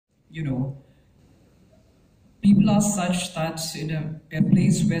you know, people are such that in a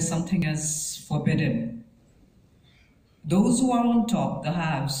place where something is forbidden, those who are on top, the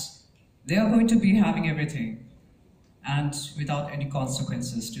haves, they are going to be having everything and without any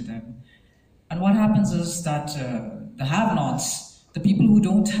consequences to them. And what happens is that the have-nots, the people who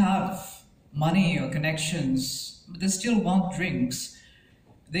don't have money or connections, but they still want drinks,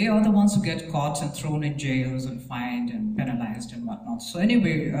 they are the ones who get caught and thrown in jails and fined and penalized and whatnot. So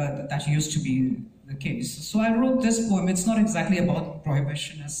anyway, that used to be the case. So I wrote this poem. It's not exactly about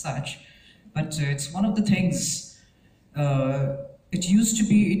prohibition as such, but it's one of the things. It used to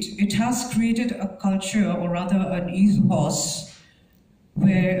be, it has created a culture, or rather an ethos,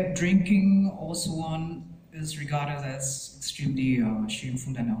 where drinking or so on is regarded as extremely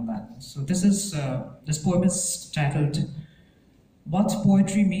shameful and all that. So this poem is titled "What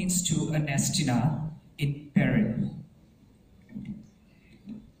Poetry Means to Ernestina in Peril."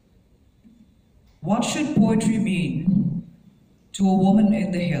 What should poetry mean to a woman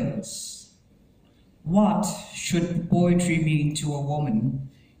in the hills? What should poetry mean to a woman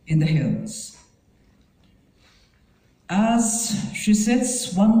in the hills? As she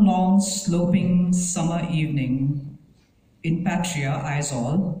sits one long sloping summer evening in Patria,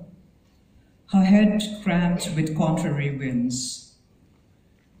 Isol, her head cramped with contrary winds,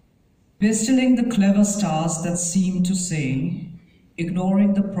 pistolling the clever stars that seem to say,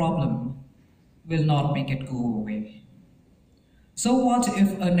 ignoring the problem will not make it go away. So what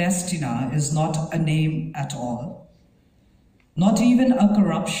if Ernestina is not a name at all, not even a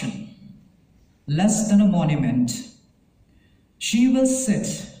corruption, less than a monument? She will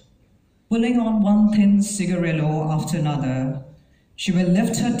sit, pulling on one thin cigarillo after another. She will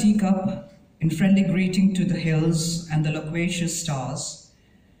lift her teacup in friendly greeting to the hills and the loquacious stars,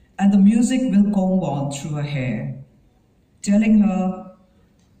 and the music will comb on through her hair, telling her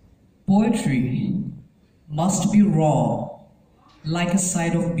poetry must be raw, like a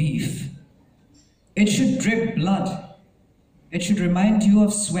side of beef. It should drip blood. It should remind you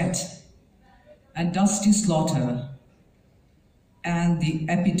of sweat and dusty slaughter and the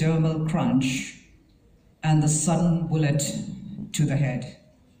epidermal crunch and the sudden bullet to the head.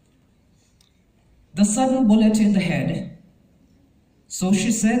 The sudden bullet in the head. So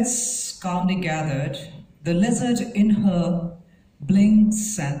she sits, calmly gathered. The lizard in her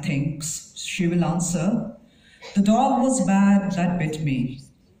blinks and thinks. She will answer, "The dog was bad that bit me."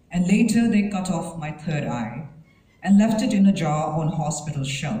 And later they cut off my third eye and left it in a jar on hospital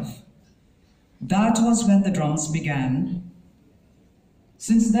shelf. That was when the drums began.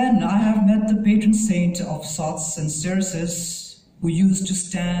 Since then, I have met the patron saint of sots and circuses, who used to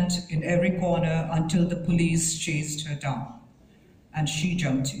stand in every corner until the police chased her down and she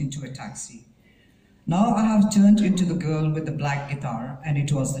jumped into a taxi. Now I have turned into the girl with the black guitar, and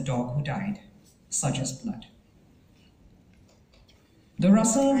it was the dog who died, such as blood. The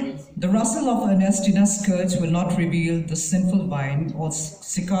rustle of Ernestina's skirts will not reveal the sinful vine or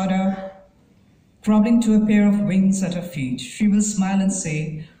cicada crumbling to a pair of wings at her feet. She will smile and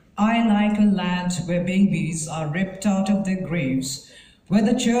say, "I like a land where babies are ripped out of their graves, where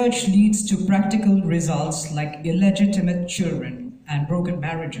the church leads to practical results like illegitimate children and broken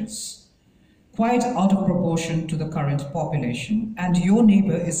marriages, quite out of proportion to the current population, and your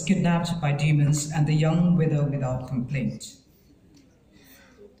neighbor is kidnapped by demons and the young wither without complaint."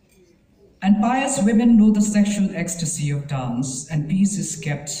 And pious women know the sexual ecstasy of dance, and peace is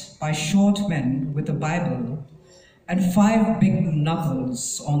kept by short men with a Bible and 5 big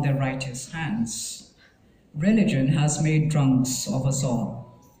knuckles on their righteous hands. Religion has made drunks of us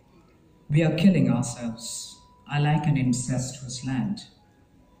all. We are killing ourselves. I like an incestuous land.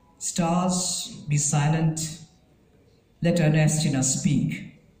 Stars, be silent. Let Ernestina speak.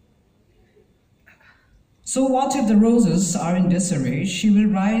 So what if the roses are in disarray? She will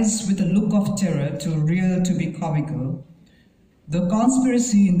rise with a look of terror, too real to be comical. The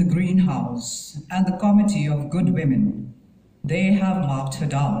conspiracy in the greenhouse and the committee of good women, they have marked her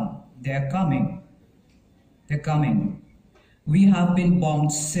down. They're coming. They're coming. We have been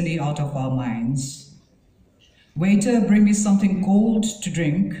bombed silly out of our minds. Waiter, bring me something cold to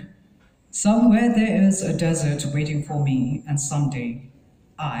drink. Somewhere there is a desert waiting for me, and someday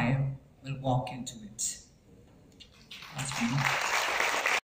I will walk into it. That's me.